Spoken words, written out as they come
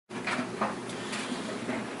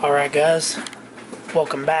Alright guys,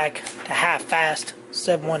 welcome back to Half Fast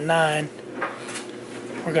 719.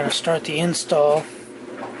 We're going to start the install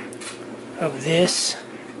of this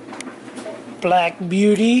Black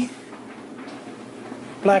Beauty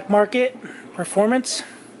Black Market Performance.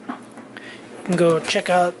 You can go check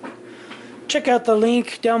out the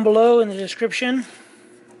link down below in the description.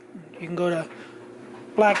 You can go to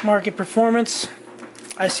Black Market Performance.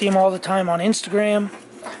 I see them all the time on Instagram.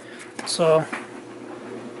 So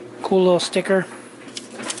cool little sticker.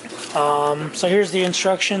 So here's the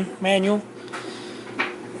instruction manual.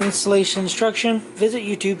 Installation instruction. Visit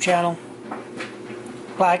YouTube channel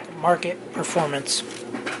Black Market Performance.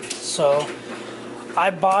 So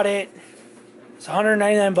I bought it. It's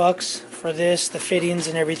 199 bucks for this, the fittings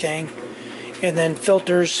and everything, and then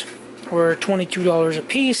filters were $22 a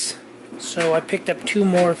piece. So I picked up 2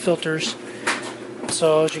 more filters.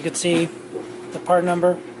 So as you can see, the part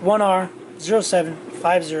number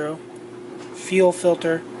 1R0750 fuel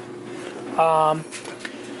filter.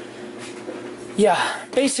 Yeah,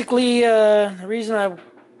 basically the reason I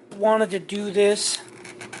wanted to do this,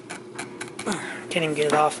 can't even get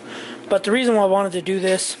it off, but the reason why I wanted to do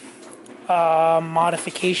this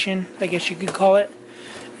modification, I guess you could call it,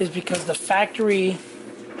 is because the factory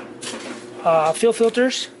fuel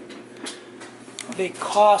filters, they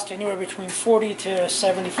cost anywhere between 40 to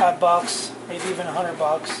 75 bucks, maybe even 100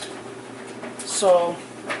 bucks. So,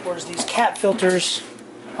 whereas these cat filters,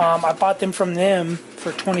 I bought them from them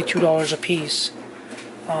for $22 a piece.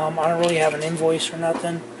 I don't really have an invoice or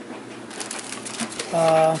nothing.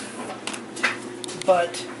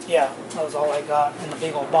 But yeah, that was all I got in the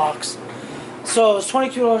big old box. So it's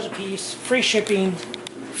 $22 a piece, free shipping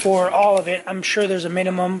for all of it. I'm sure there's a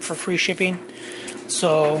minimum for free shipping.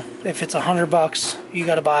 So if it's 100 bucks, you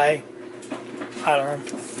gotta buy, I don't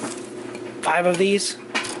know, 5 of these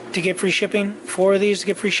to get free shipping, 4 of these to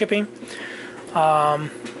get free shipping.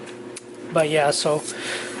 But yeah, so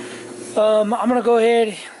I'm gonna go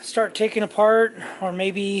ahead, start taking apart, or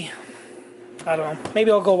maybe, I don't know,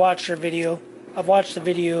 maybe I'll go watch their video. I've watched the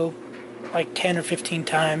video like 10 or 15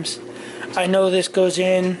 times. I know this goes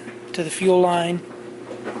in to the fuel line.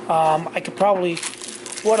 I could probably,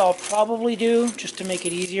 what I'll probably do, just to make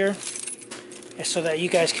it easier, so that you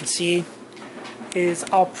guys can see, is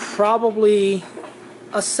I'll probably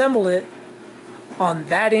assemble it on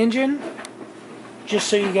that engine, just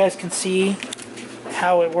so you guys can see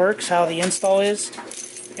how it works, how the install is.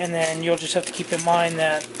 And then you'll just have to keep in mind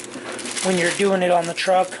that when you're doing it on the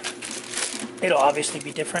truck, it'll obviously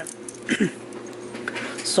be different.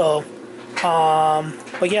 So,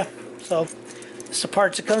 but yeah, so this is the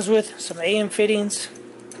parts it comes with. Some AM fittings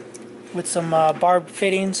with some barbed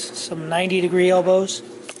fittings, some 90-degree elbows.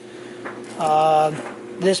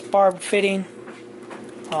 This barbed fitting,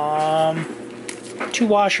 2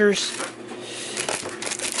 washers.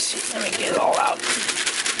 Let's see, let me get it all out.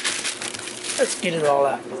 Let's get it all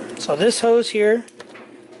out. So this hose here,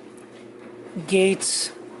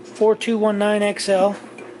 Gates 4219XL,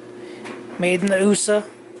 made in the USA,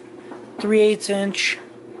 3/8 inch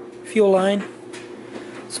fuel line.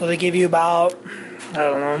 So they give you about, I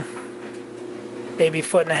don't know, maybe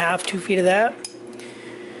 1.5 feet, 2 feet of that.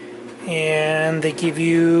 And they give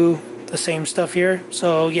you the same stuff here.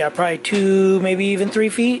 So yeah, probably 2, maybe even 3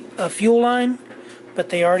 feet of fuel line. But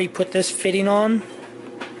they already put this fitting on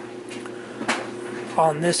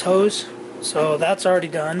this hose. So that's already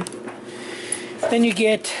done. Then you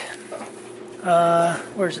get,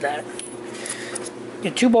 where's that? You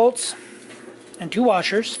get 2 bolts and 2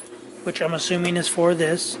 washers, which I'm assuming is for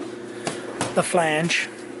this, the flange.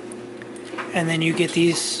 And then you get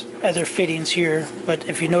these other fittings here, but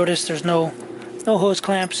if you notice, there's no hose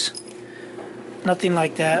clamps, nothing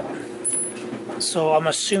like that. So I'm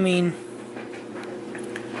assuming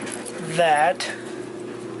that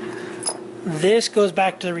this goes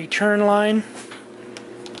back to the return line,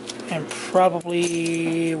 and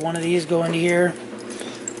probably one of these go into here.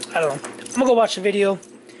 I don't know. I'm gonna go watch the video,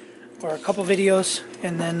 or a couple videos,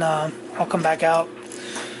 and then I'll come back out.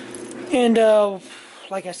 And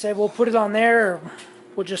like I said, we'll put it on there, or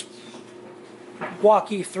we'll just walk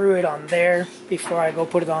you through it on there before I go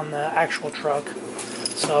put it on the actual truck.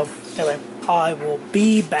 So anyway, I will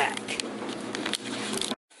be back.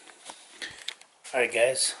 Alright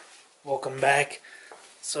guys, welcome back.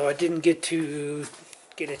 So I didn't get a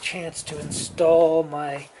chance to install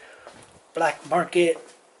my Black Market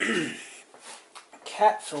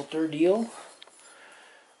cat filter deal.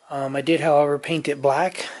 I did, however, paint it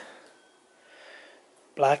black.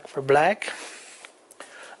 Black for black.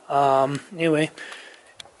 Anyway,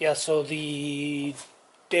 yeah, so the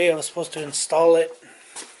day I was supposed to install it,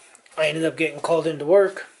 I ended up getting called into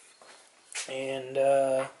work, And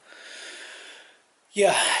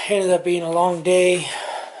yeah, it ended up being a long day,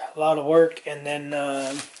 a lot of work, and then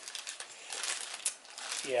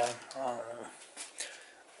yeah,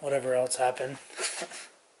 whatever else happened.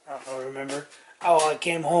 I don't remember. Oh, I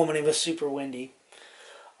came home and it was super windy.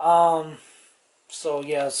 So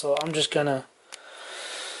yeah, so I'm just gonna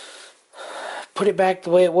put it back the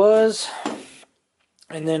way it was,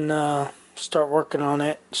 and then start working on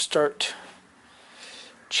it. Start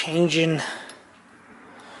changing,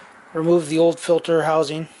 remove the old filter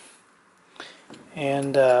housing,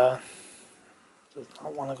 and I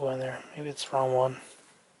don't want to go in there. Maybe it's the wrong one.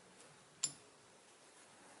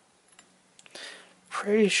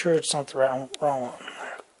 Pretty sure it's not the wrong one.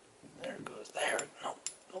 There it goes. There.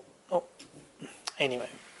 Nope. Anyway.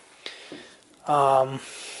 Man,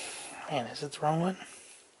 is it the wrong one?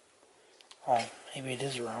 Oh, maybe it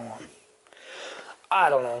is the wrong one. I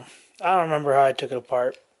don't know. I don't remember how I took it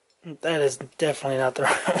apart. That is definitely not the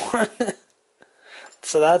right one.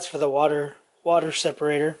 So that's for the water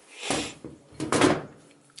separator.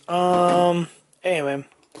 Anyway,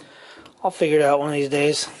 I'll figure it out one of these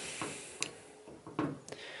days.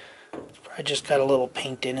 I just got a little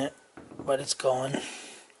paint in it, but it's going.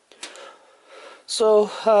 So,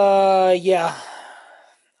 yeah,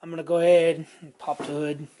 I'm gonna go ahead and pop the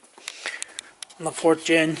hood on the 4th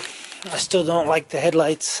gen. I still don't like the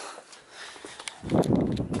headlights.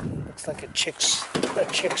 Looks like a chick's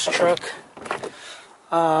truck.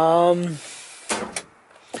 I'm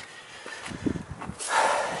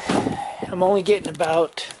only getting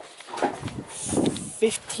about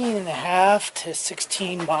 15.5 to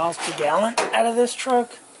 16 miles per gallon out of this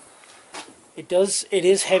truck. It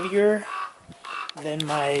is heavier than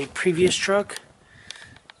my previous truck.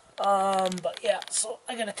 But yeah, so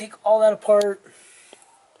I gotta take all that apart.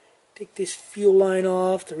 Take this fuel line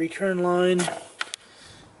off, the return line,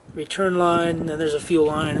 and then there's a fuel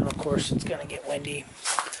line, and of course it's gonna get windy.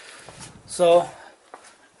 So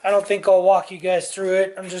I don't think I'll walk you guys through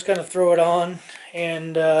it. I'm just gonna throw it on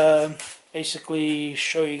and basically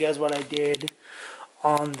show you guys what I did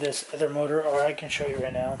on this other motor, or I can show you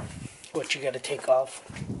right now what you gotta take off.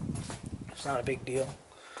 It's not a big deal.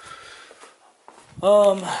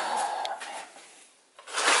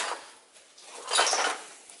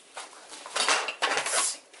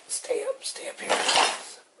 Stay up here.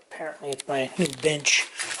 Apparently it's my new bench.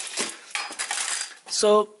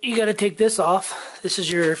 So you got to take this off. This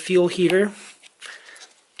is your fuel heater.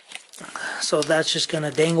 So that's just going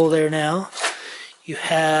to dangle there now. You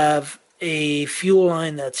have a fuel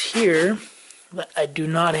line that's here that I do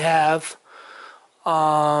not have.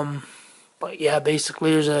 But yeah,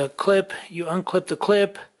 basically there's a clip. You unclip the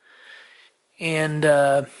clip, and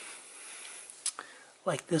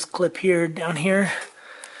like this clip here down here.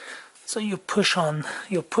 So you'll push on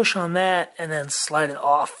that and then slide it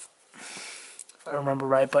off, if I remember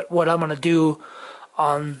right. But what I'm gonna do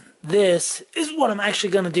on this is I'm actually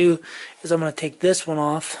gonna take this one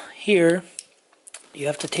off here. You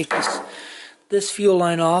have to take this fuel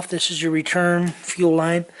line off. This is your return fuel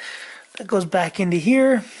line that goes back into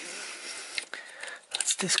here.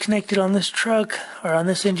 Let's disconnect it on this truck, or on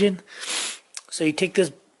this engine. So you take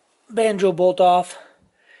this banjo bolt off,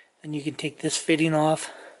 and you can take this fitting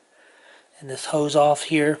off and this hose off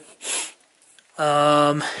here.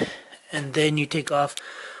 And then you take off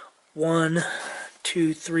 1,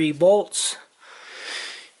 2, 3 bolts.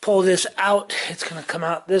 Pull this out. It's going to come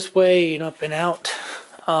out this way and up and out.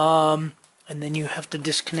 And then you have to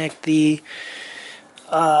disconnect the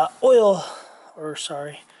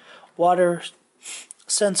water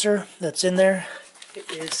sensor that's in there.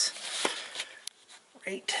 It is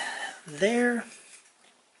right there.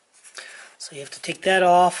 So you have to take that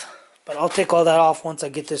off, but I'll take all that off once I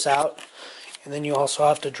get this out. And then you also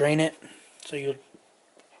have to drain it. So you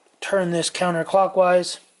turn this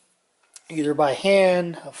counterclockwise, either by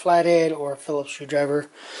hand, a flathead, or a Phillips screwdriver,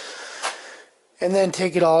 and then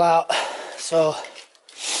take it all out. So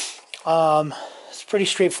it's pretty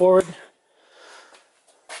straightforward,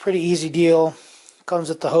 pretty easy deal. Comes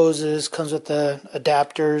with the hoses, comes with the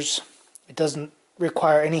adapters. It doesn't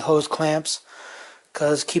require any hose clamps,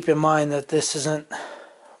 because keep in mind that this isn't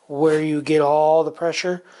where you get all the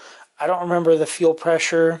pressure. I don't remember the fuel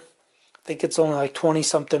pressure. I think it's only like 20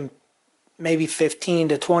 something, maybe 15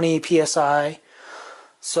 to 20 psi.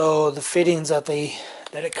 So the fittings that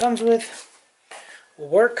it comes with will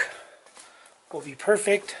work, will be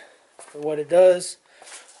perfect for what it does,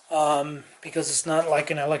 because it's not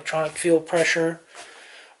like an electronic fuel pressure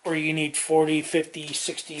where you need 40, 50,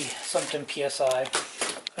 60 something psi.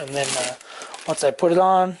 And then once I put it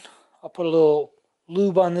on, I'll put a little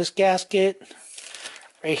lube on this gasket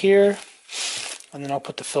right here, and then I'll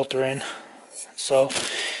put the filter in. So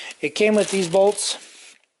it came with these bolts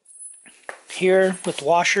here with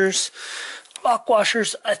washers, lock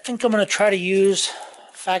washers. I think I'm going to try to use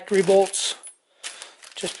factory bolts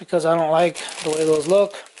just because I don't like the way those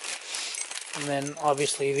look. And then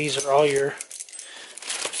obviously these are all your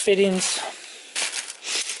fittings.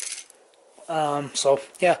 So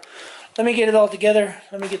yeah, let me get it all together.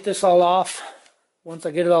 Let me get this all off. Once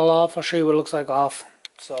I get it all off, I'll show you what it looks like off.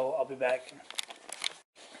 So I'll be back.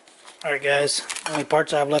 Alright guys, the only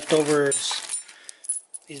parts I have left over is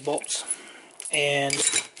these bolts and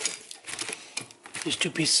these two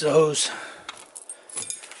pieces of hose.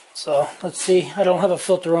 So let's see, I don't have a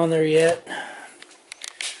filter on there yet.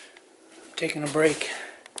 I'm taking a break.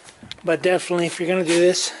 But definitely, if you're going to do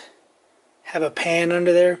this, have a pan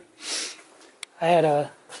under there. I had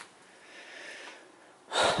a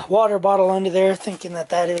water bottle under there thinking that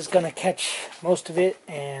that is going to catch most of it,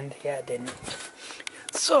 and yeah, it didn't.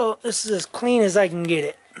 So this is as clean as I can get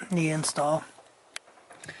it, the install.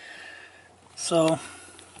 So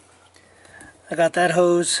I got that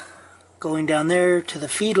hose going down there to the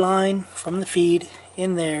feed line from the feed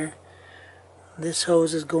in there. This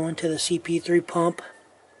hose is going to the CP3 pump.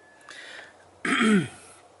 And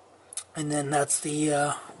then that's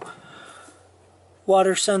the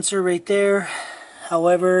water sensor right there.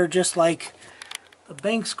 However, just like the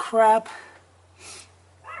Banks crap,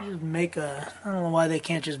 just make a, I don't know why they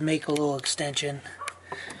can't just make a little extension,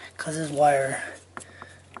 because this wire,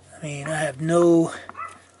 I mean, I have no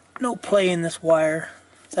play in this wire.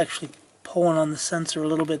 It's actually pulling on the sensor a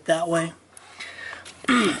little bit that way.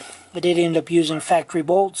 I did end up using factory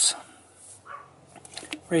bolts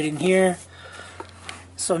right in here.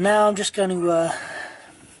 So now I'm just going to,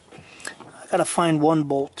 I gotta find one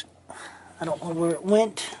bolt. I don't know where it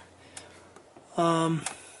went.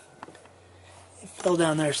 It fell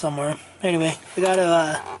down there somewhere. Anyway, we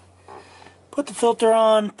gotta put the filter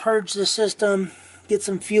on, purge the system, get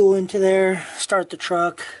some fuel into there, start the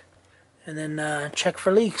truck, and then check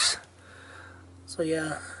for leaks. So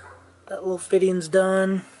yeah, that little fitting's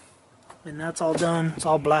done, and that's all done. It's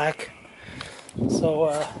all black. So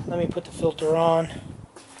let me put the filter on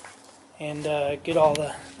and get all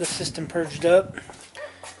the system purged up,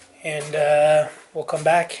 and we'll come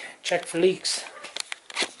back, check for leaks.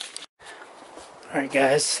 Alright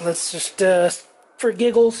guys, let's just, for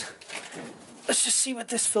giggles, let's just see what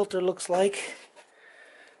this filter looks like.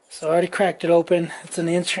 So I already cracked it open. It's an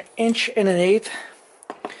inch and an eighth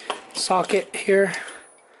socket here.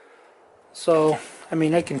 So, I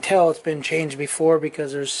mean, I can tell it's been changed before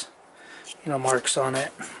because there's, you know, marks on it,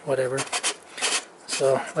 whatever.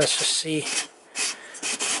 So let's just see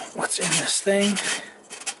what's in this thing.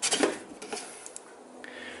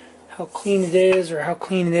 How clean it is, or how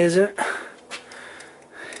clean it isn't.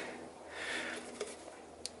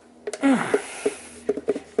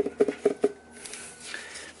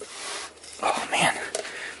 Oh man,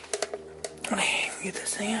 let me get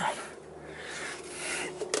this thing out.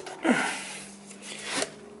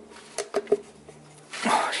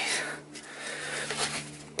 Oh jeez.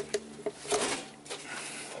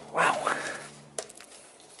 Wow.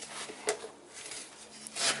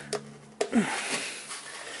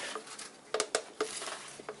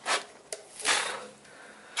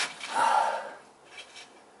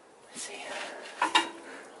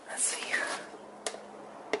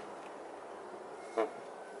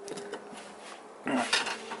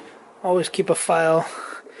 Always keep a file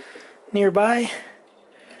nearby.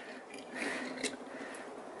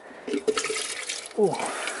 Oh,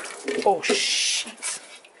 oh shit.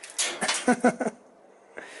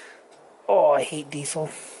 Oh, I hate diesel.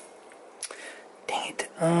 Dang it.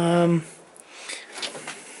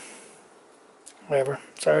 Whatever.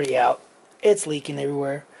 It's already out. It's leaking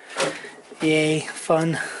everywhere. Yay,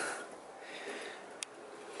 fun.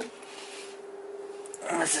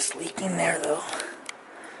 Is this leaking there though?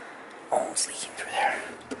 Oh, it's leaking through there.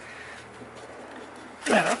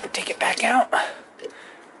 I don't know, take it back out.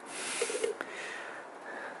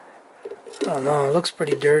 Oh no, it looks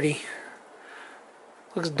pretty dirty.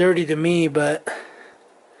 Looks dirty to me, but I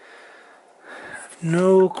have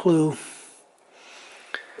no clue.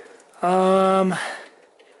 I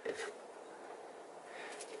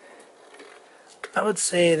would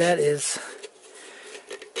say that is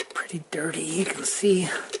pretty dirty. You can see.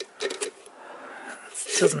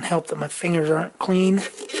 It doesn't help that my fingers aren't clean.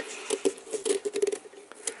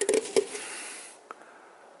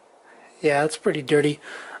 Yeah, it's pretty dirty.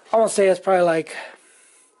 I want to say it's probably like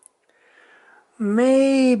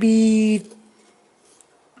maybe,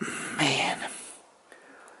 man,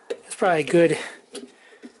 it's probably a good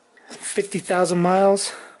 50,000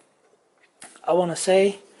 miles I want to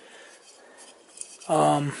say.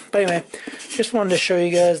 But anyway, just wanted to show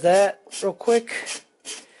you guys that real quick.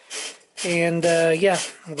 And yeah,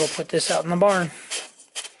 I'm going to put this out in the barn.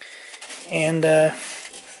 And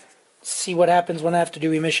see what happens when I have to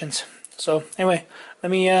do emissions. So anyway,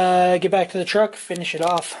 let me get back to the truck, finish it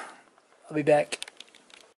off. I'll be back.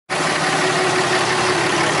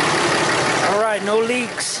 Alright, no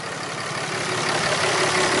leaks.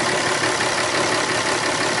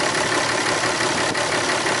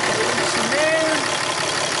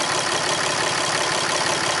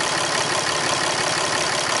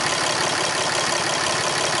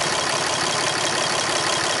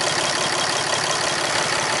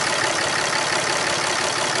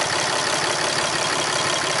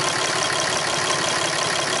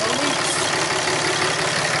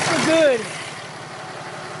 Good.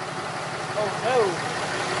 Oh no.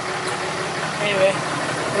 Anyway,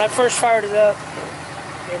 when I first fired it up,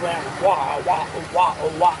 it went wah wah wah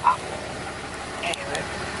wah. Anyway,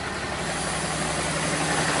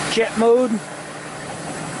 jet mode.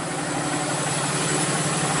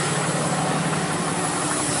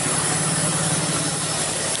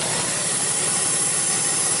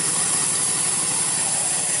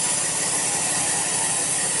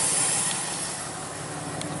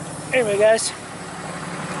 Anyway guys,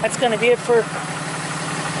 that's going to be it for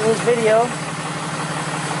this video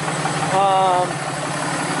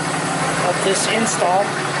of this install.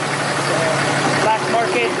 Black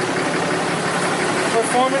Market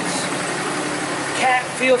Performance Cat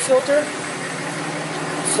Fuel Filter.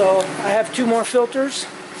 So I have 2 more filters.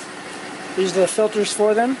 These are the filters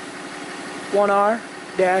for them.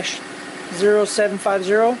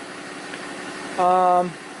 1R-0750.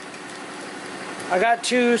 I got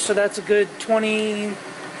 2, so that's a good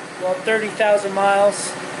 30,000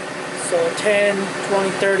 miles. So 10, 20,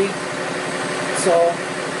 30. So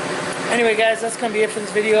anyway guys, that's going to be it for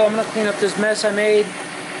this video. I'm going to clean up this mess I made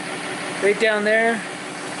right down there.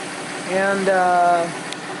 And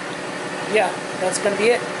yeah, that's going to be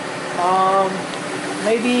it.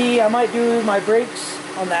 Maybe I might do my brakes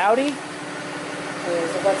on the Audi.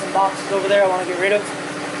 I've got some boxes over there I want to get rid of.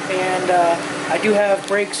 And I do have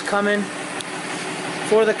brakes coming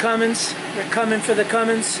for the Cummins. They're coming for the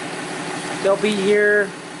Cummins. They'll be here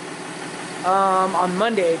on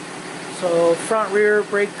Monday. So front, rear,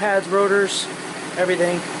 brake pads, rotors,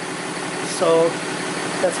 everything. So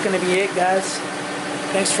that's going to be it guys.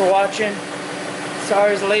 Thanks for watching.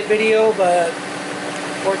 Sorry it's a late video, but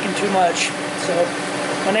working too much. So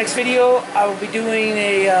my next video, I will be doing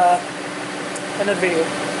another video.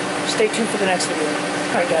 Stay tuned for the next video.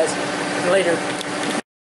 Alright guys, later.